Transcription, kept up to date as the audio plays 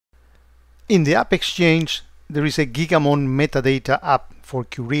In the App Exchange, there is a Gigamon metadata app for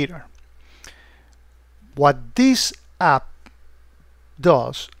QRadar. What this app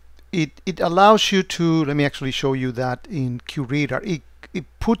does, it allows you to, let me actually show you that in QRadar. It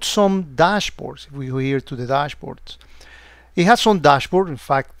puts some dashboards. If we go here to the dashboards, it has some dashboard, in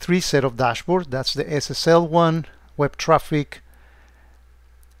fact 3 set of dashboards. That's the SSL one, web traffic,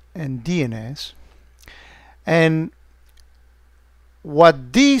 and DNS. And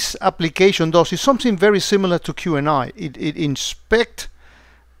what this application does is something very similar to QNI. It inspects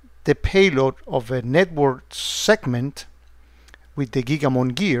the payload of a network segment with the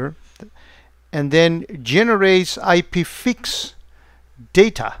Gigamon gear, and then generates IPFix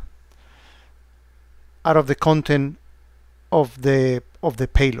data out of the content of the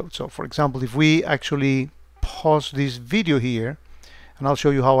payload. So for example, if we actually pause this video here, and I'll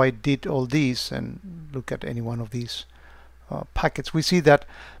show you how I did all these, and look at any one of these packets, we see that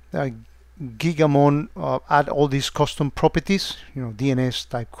Gigamon add all these custom properties, DNS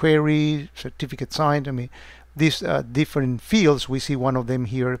type query, certificate signed. I mean, these different fields, we see one of them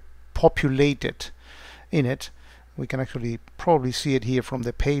here populated in it. We can actually probably see it here from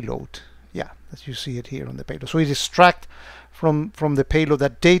the payload. Yeah, as you see it here on the payload. So it extracts from the payload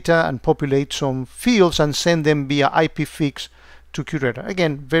that data and populate some fields and send them via IPFix to QRadar.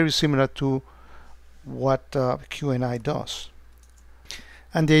 Again, very similar to what QNI does.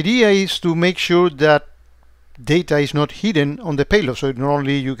 And the idea is to make sure that data is not hidden on the payload. So not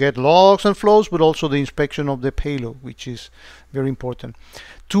only you get logs and flows, but also the inspection of the payload, which is very important.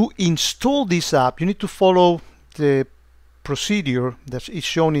 To install this app, you need to follow the procedure that is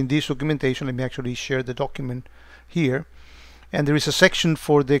shown in this documentation. Let me actually share the document here. And there is a section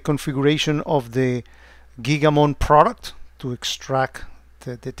for the configuration of the Gigamon product to extract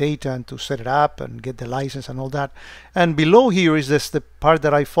the data and to set it up and get the license and all that. And below here is this, the part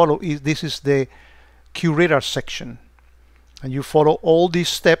that I follow. This is the QRadar section, and you follow all these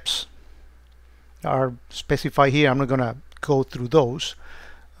steps are specified here. I'm not gonna go through those.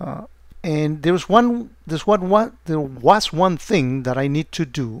 And there was one thing that I need to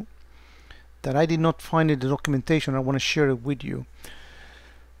do that I did not find in the documentation. I want to share it with you.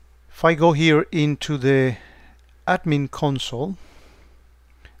 If I go here into the admin console,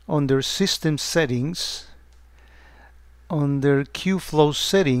 under system settings, under QFlow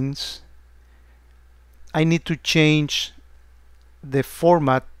settings, I need to change the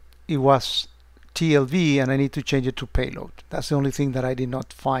format. It was TLV, and I need to change it to payload. That's the only thing that I did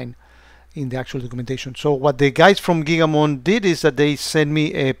not find in the actual documentation. So what the guys from Gigamon did is that they sent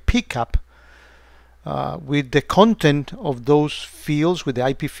me a pickup with the content of those fields with the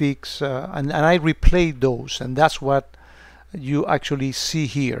IPFix, and I replayed those, and that's what you actually see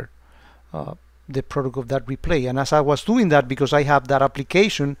here, the product of that replay. And as I was doing that, because I have that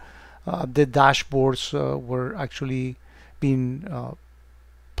application, the dashboards were actually being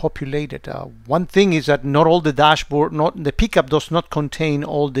populated. One thing is that not all the dashboard, the pickup does not contain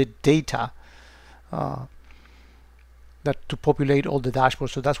all the data that to populate all the dashboards.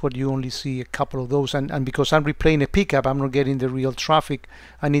 So that's what you only see a couple of those. And because I'm replaying a pickup, I'm not getting the real traffic.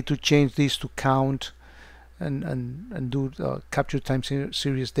 I need to change this to count and do capture time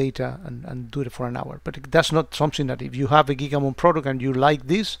series data and do it for an hour. But that's not something that, if you have a Gigamon product and you like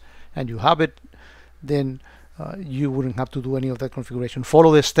this and you have it, then you wouldn't have to do any of that configuration.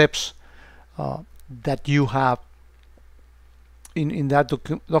 Follow the steps that you have in that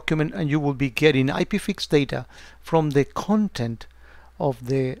document, and you will be getting IPFix data from the content of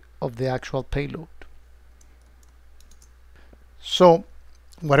the actual payload. So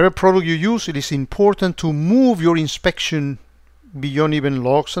whatever product you use, it is important to move your inspection beyond even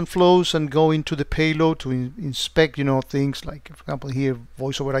logs and flows and go into the payload to inspect, things like, for example, here,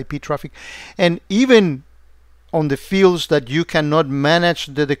 voice over IP traffic. And even on the fields that you cannot manage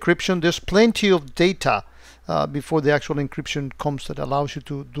the decryption, there's plenty of data before the actual encryption comes that allows you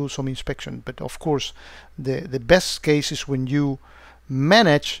to do some inspection. But of course, the best case is when you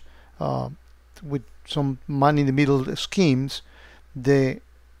manage with some man-in-the-middle schemes the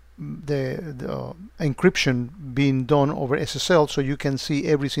encryption being done over SSL, so you can see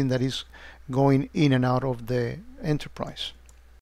everything that is going in and out of the enterprise.